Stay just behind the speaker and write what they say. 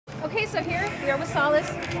Okay, so here we are with Solis.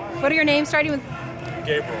 What are your names? Starting with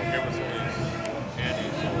Gabriel Solis, Andy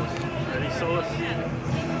Solis, Eddie Solis,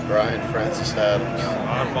 Brian Francis Adams.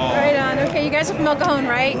 right on. Okay, you guys are from El Cajon,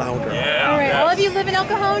 right? Louder. Yeah. All right, Yes. all of you live in El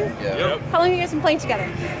Cajon? Yeah. Yep. How long have you guys been playing together?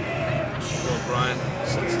 So Brian.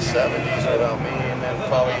 Since the 70s without me, and then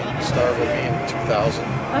probably started with me in 2000.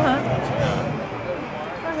 Uh-huh.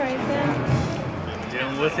 All right, then. been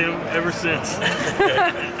dealing with him ever since.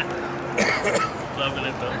 Loving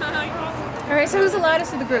it though. All right, so who's the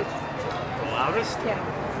loudest of the group? The loudest?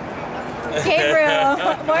 Yeah. Gabriel.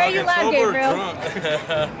 Why are you loud, Gabriel?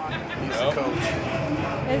 He's the coach.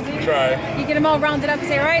 Is he? Try. You get them all rounded up and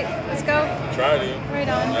say, all right, let's go. Try to. Right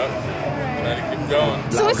on. Yep. Try to keep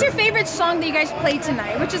going. So what's your favorite song that you guys played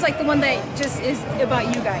tonight? Which is like the one that just is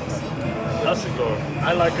about you guys? Us Ago.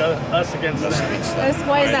 I like Us Against Them.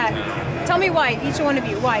 Why is that? Tell me why, each one of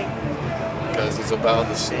you, why? Because it's about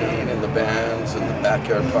the scene and the bands and the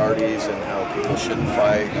backyard parties and how people shouldn't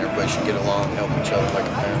fight and everybody should get along and help each other like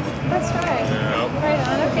a family. That's right. Yeah. Right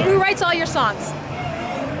on, okay. Who writes all your songs?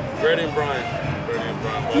 Freddie and Brian.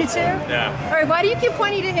 You too? Yeah. All right, why do you keep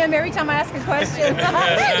pointing to him every time I ask a question?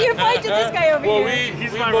 You point to this guy over Well, here.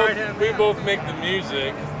 He's my right hand we man. both make the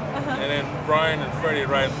music, and then Brian and Freddie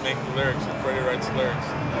make the lyrics, and Freddie writes the lyrics.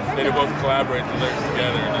 They both collaborate the lyrics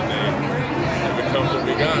together, and then it becomes what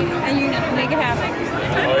we got. And you make it happen.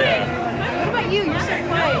 Oh yeah. What about you? You're so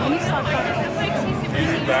quiet when you stop talking.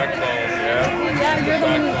 Easy backbone, yeah. Yeah, you're the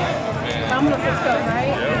one. Backbone, I'm gonna let's go,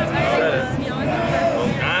 right?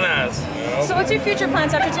 Ganas. So what's your future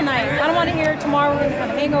plans after tonight? I don't want to hear tomorrow we're gonna have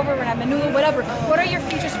a hangover, we're gonna have manula, whatever. What are your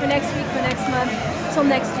futures for next week, for next month, till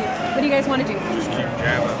next year? What do you guys want to do? Just keep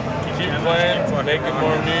jamming. Keep playing, making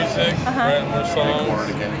more music, writing more songs. Record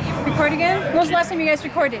again. Record again? When was the last time you guys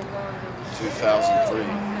recorded? 2003.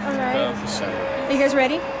 All right. December. Are you guys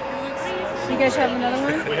ready? You guys have another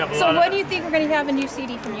one? We have a So lot what of- do you think we're going to have a new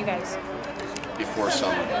CD from you guys? Before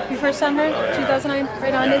summer. Before summer, 2009,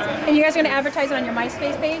 right on it. And you guys are going to advertise it on your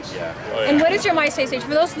MySpace page? Yeah. And what is your MySpace page?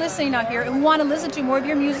 For those listening out here who want to listen to more of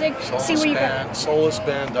your music, see where you go.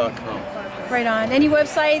 Solisband.com. Right on. Any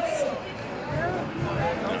websites?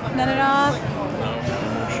 None at all?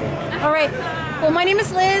 All right. Well, my name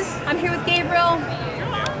is Liz. I'm here with Gabriel,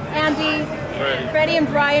 Andy, Freddie, and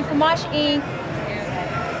Brian from Wash Inc.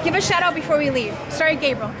 Give a shout out before we leave. Sorry,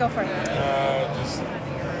 Gabriel. Go for it. Just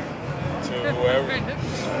to whoever,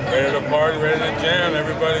 ready to party, ready to jam.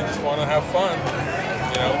 Everybody just want to have fun.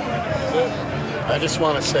 You know, that's it. I just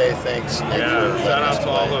want to say thanks, Nick, Yeah, for shout letting out us to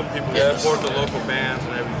all play. the people Yes. that support the local bands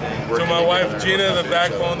and everything. Working To my wife together, Gina, look the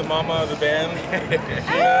after each backbone, other. the mama of the band.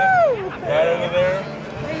 Oh! Right over there.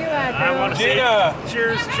 Where you at, I girl? want to say, Gina.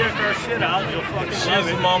 cheers, check our shit out. You'll fucking She's love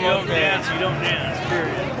the it. mama You of don't the band. dance, you don't dance,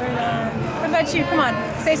 period. What about you? Come on.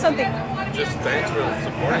 Say something. Just thanks for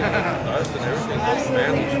supporting us and everything, local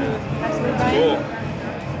bands and shit. Absolutely.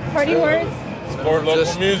 Cool. Party words? Support local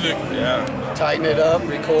Just- music. Yeah. Tighten it up,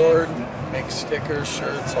 record, make stickers,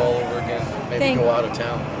 shirts all over again. Maybe Thank- go out of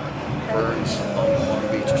town. Burns on Long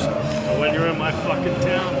Beach or something. When you're in my fucking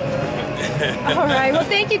town, All right. Well,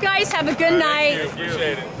 thank you guys. Have a good night. Thank you.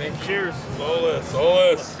 Appreciate it. Thank you. cheers.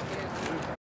 Solis.